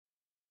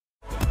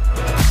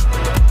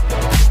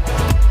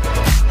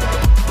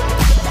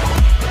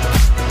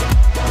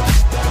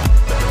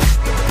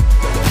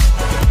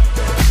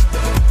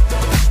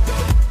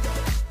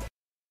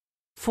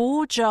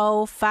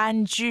Guozhou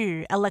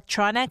Fanju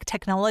Electronic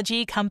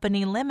Technology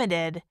Company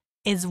Limited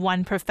is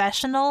one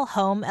professional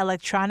home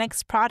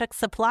electronics product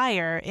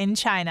supplier in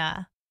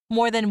China.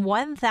 More than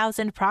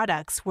 1,000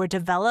 products were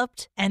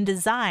developed and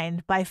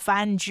designed by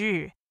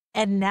Fanju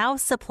and now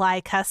supply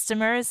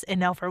customers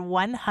in over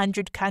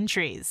 100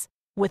 countries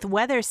with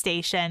weather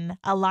station,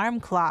 alarm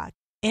clock,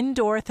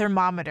 indoor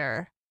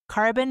thermometer,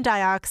 carbon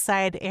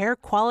dioxide air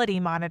quality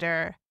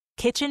monitor,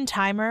 kitchen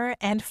timer,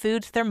 and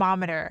food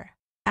thermometer.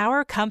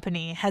 Our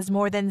company has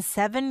more than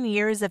 7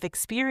 years of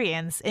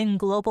experience in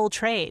global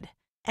trade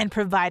and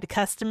provide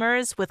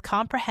customers with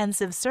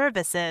comprehensive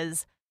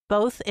services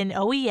both in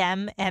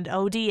OEM and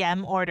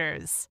ODM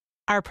orders.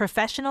 Our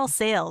professional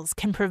sales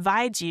can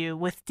provide you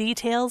with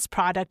details,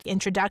 product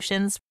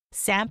introductions,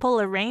 sample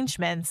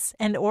arrangements,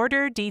 and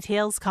order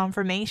details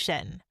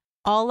confirmation.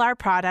 All our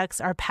products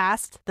are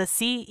passed the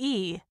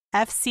CE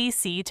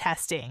FCC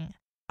testing.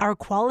 Our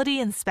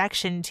quality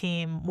inspection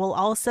team will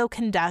also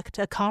conduct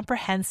a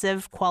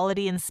comprehensive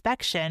quality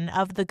inspection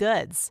of the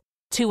goods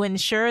to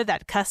ensure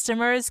that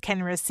customers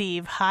can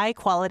receive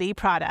high-quality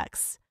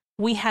products.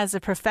 We has a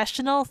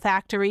professional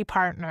factory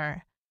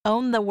partner,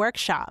 Own the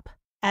Workshop,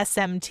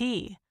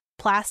 SMT,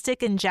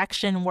 Plastic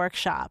Injection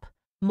Workshop,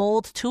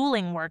 Mold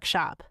Tooling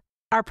Workshop.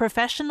 Our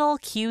professional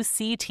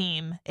QC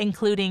team,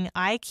 including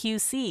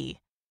IQC,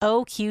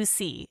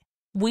 OQC.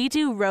 We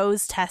do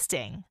RoHS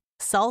testing,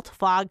 salt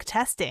fog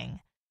testing,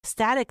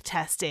 static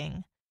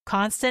testing,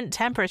 constant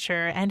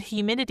temperature and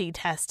humidity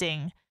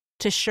testing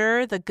to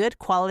ensure the good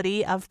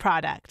quality of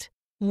product.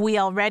 We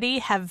already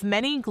have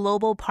many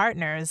global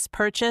partners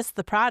purchase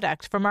the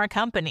product from our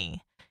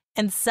company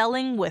and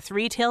selling with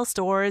retail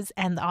stores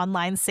and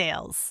online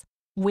sales.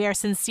 We are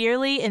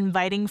sincerely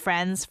inviting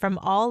friends from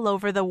all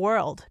over the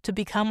world to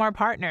become our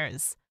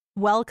partners.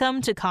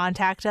 Welcome to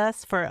contact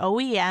us for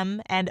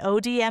OEM and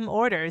ODM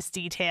orders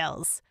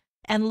details,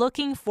 and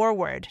looking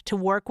forward to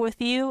work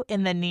with you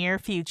in the near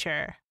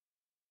future.